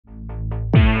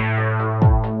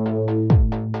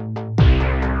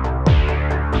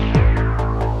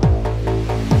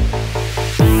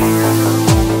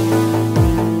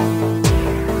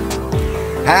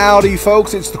Howdy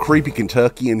folks, it's the Creepy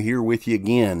Kentuckian here with you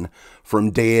again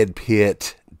from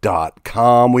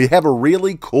deadpit.com. We have a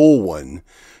really cool one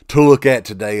to look at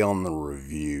today on the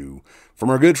review from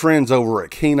our good friends over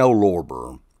at Kino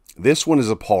Lorber. This one is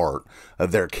a part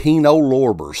of their Kino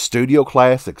Lorber Studio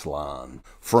Classics line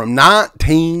from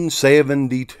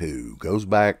 1972. Goes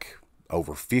back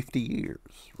over 50 years.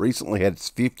 Recently had its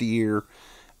 50-year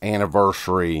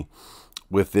anniversary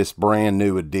with this brand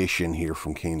new edition here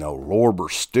from Kino Lorber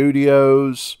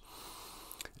Studios,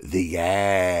 the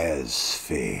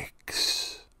Asphyx.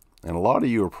 And a lot of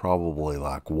you are probably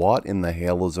like, what in the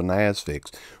hell is an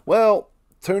Asphyx? Well,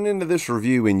 tune into this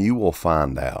review and you will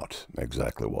find out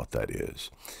exactly what that is.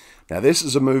 Now, this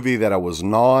is a movie that I was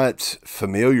not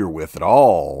familiar with at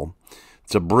all.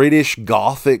 It's a British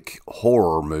Gothic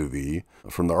horror movie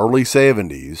from the early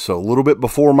 70s, so a little bit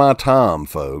before my time,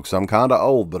 folks. I'm kind of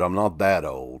old, but I'm not that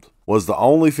old. Was the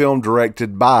only film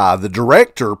directed by the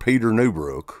director, Peter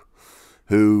Newbrook,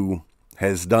 who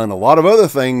has done a lot of other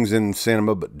things in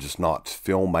cinema, but just not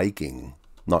filmmaking,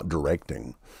 not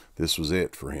directing. This was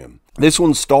it for him. This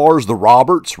one stars the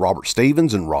Roberts, Robert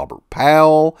Stevens and Robert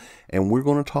Powell, and we're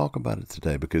going to talk about it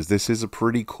today because this is a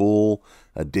pretty cool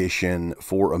addition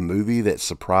for a movie that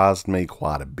surprised me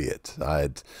quite a bit. I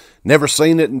had never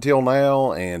seen it until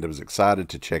now, and I was excited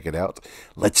to check it out.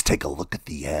 Let's take a look at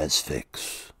the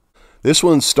Asphyx. This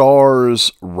one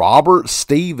stars Robert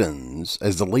Stevens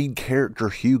as the lead character,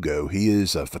 Hugo. He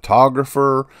is a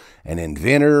photographer, an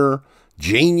inventor,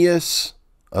 genius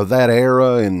of that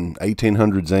era in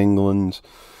 1800s England.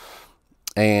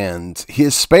 And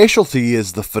his specialty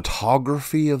is the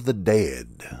photography of the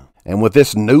dead. And with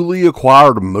this newly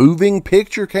acquired moving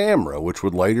picture camera, which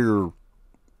would later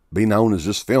be known as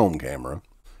just film camera,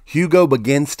 Hugo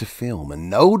begins to film and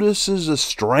notices a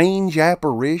strange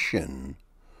apparition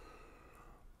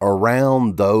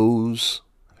around those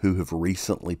who have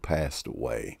recently passed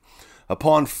away.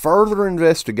 Upon further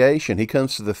investigation, he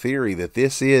comes to the theory that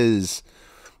this is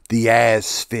the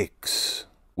Asphyx,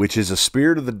 which is a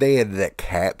spirit of the dead that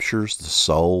captures the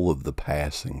soul of the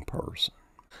passing person.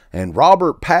 And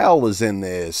Robert Powell is in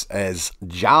this as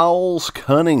Giles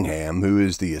Cunningham, who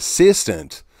is the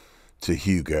assistant to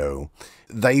Hugo.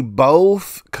 They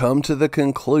both come to the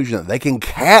conclusion that they can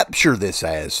capture this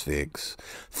Asphyx,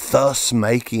 thus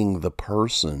making the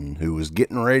person who was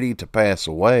getting ready to pass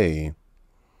away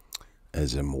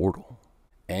as immortal.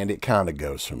 And it kind of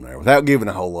goes from there without giving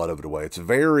a whole lot of it away. It's a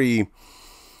very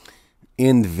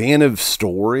inventive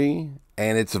story,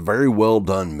 and it's a very well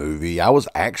done movie. I was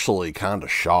actually kind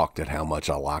of shocked at how much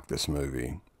I liked this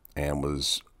movie and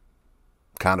was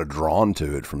kind of drawn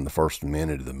to it from the first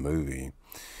minute of the movie.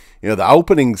 You know, the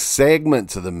opening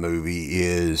segment of the movie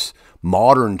is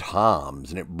modern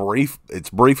times, and it's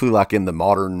briefly like in the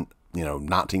modern,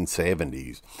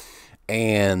 1970s.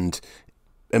 And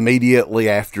immediately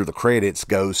after the credits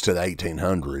goes to the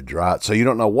 1800s, right? So you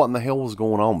don't know what in the hell was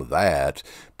going on with that,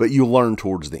 but you learn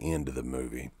towards the end of the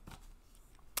movie.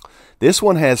 This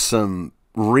one has some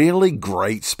really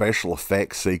great special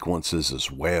effects sequences as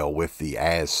well with the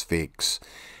Asphyx.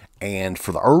 And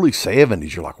for the early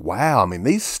 70s, you're like, wow, I mean,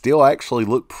 these still actually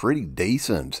look pretty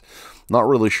decent. Not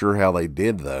really sure how they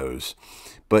did those.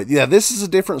 But yeah, this is a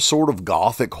different sort of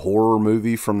gothic horror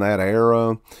movie from that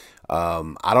era.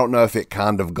 I don't know if it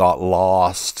kind of got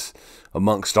lost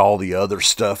amongst all the other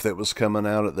stuff that was coming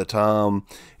out at the time.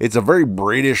 It's a very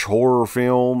British horror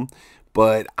film,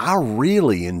 but I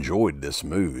really enjoyed this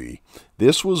movie.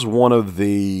 This was one of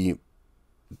the...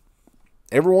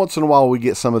 Every once in a while we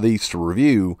get some of these to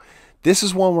review. This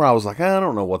is one where I was like, I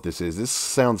don't know what this is. This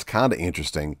sounds kind of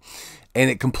interesting. And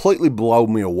it completely blew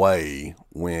me away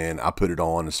when I put it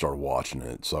on and started watching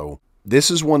it. So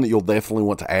this is one that you'll definitely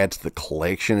want to add to the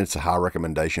collection. It's a high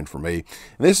recommendation for me.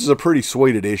 And this is a pretty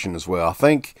sweet edition as well. I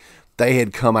think they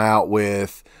had come out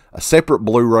with a separate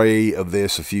Blu-ray of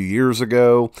this a few years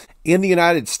ago. In the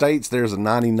United States, there's a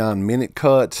 99-minute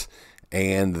cut,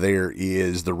 and there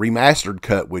is the remastered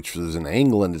cut, which was in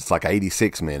England. It's like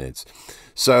 86 minutes.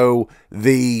 So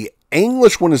the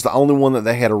English one is the only one that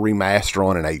they had a remaster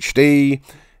on in HD.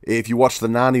 If you watch the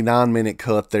 99-minute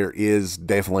cut, there is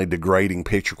definitely degrading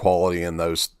picture quality in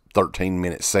those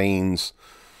 13-minute scenes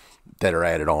that are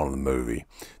added on in the movie.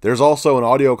 There's also an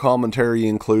audio commentary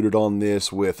included on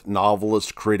this with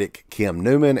novelist critic Kim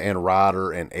Newman and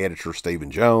writer and editor Stephen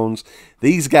Jones.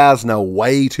 These guys know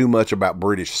way too much about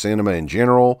British cinema in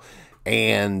general,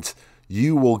 and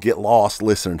you will get lost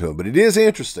listening to them. But it is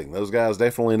interesting. Those guys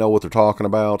definitely know what they're talking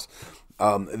about.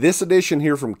 This edition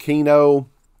here from Kino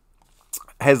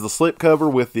has the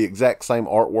slipcover with the exact same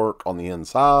artwork on the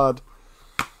inside.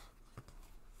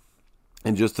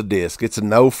 and just a disc. It's a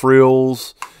no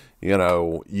frills. You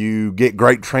know, you get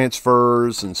great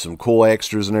transfers and some cool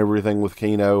extras and everything with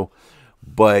Kino.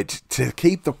 But to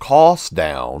keep the cost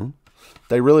down,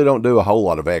 they really don't do a whole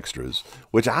lot of extras,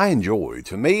 which I enjoy.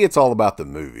 To me, it's all about the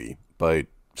movie, but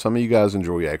some of you guys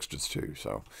enjoy extras too.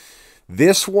 So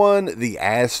this one, the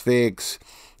Asphyx,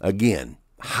 again,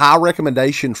 high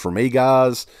recommendation for me,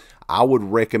 guys. I would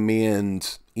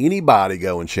recommend anybody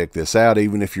go and check this out,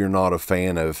 even if you're not a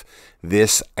fan of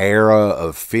this era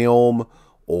of film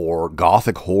or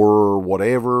gothic horror or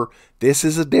whatever. This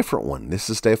is a different one. This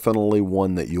is definitely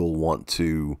one that you'll want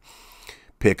to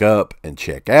pick up and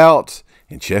check out,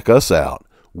 and check us out.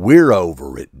 We're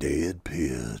over at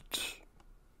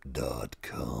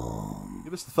deadpit.com.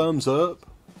 Give us the thumbs up.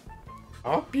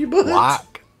 Up your butt.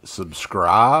 Like,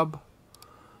 subscribe.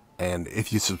 And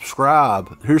if you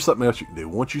subscribe, here's something else you can do.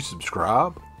 Once you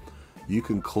subscribe, you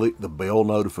can click the bell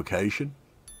notification,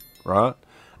 right?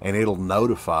 And it'll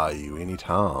notify you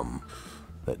anytime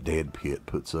that Dead Pit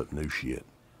puts up new shit.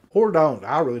 Or don't.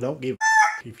 I really don't give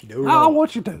a if you do or I don't.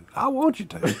 want you to. I want you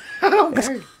to. I don't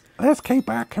care. Let's keep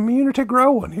our community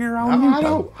growing here on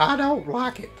YouTube. I don't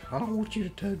like it. I don't want you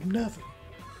to do nothing.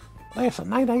 Listen,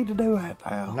 they need to do that,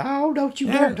 pal. No, don't you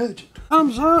dare touch it.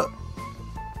 Thumbs up.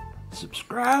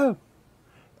 Subscribe.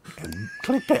 And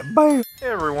click that bell. Hey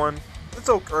everyone, it's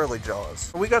Oak Early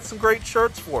Jaws. We got some great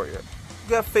shirts for you. We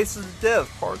got Faces of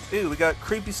Death Part 2. We got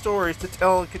Creepy Stories to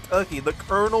Tell in Kentucky. The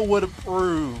Colonel Would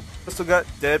Approve. We also got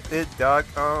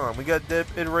deadpit.com. We got Dead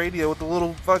Pit Radio with the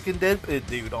little fucking Dead Pit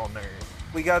dude on there.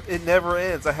 We got It Never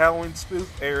Ends, a Halloween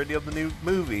spoof parody of the new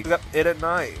movie. We got It at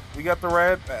Night. We got the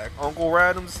Rat Pack, Uncle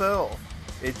Rat himself.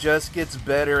 It just gets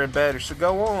better and better, so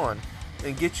go on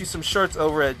and get you some shirts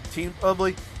over at Team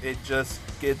Public. It just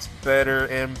gets better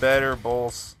and better,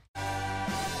 boss.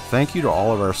 Thank you to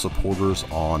all of our supporters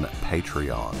on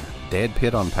Patreon.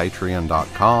 Deadpit on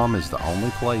Patreon.com is the only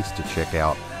place to check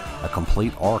out a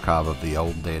complete archive of the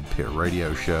old Dead Pit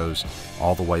radio shows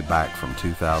all the way back from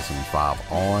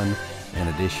 2005 on, in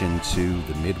addition to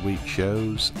the midweek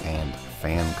shows and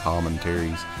fan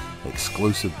commentaries,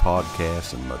 exclusive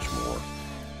podcasts, and much more.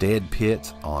 Dead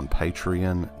Pit on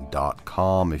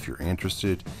Patreon.com if you're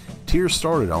interested. Tiers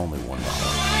start at only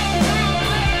 $1.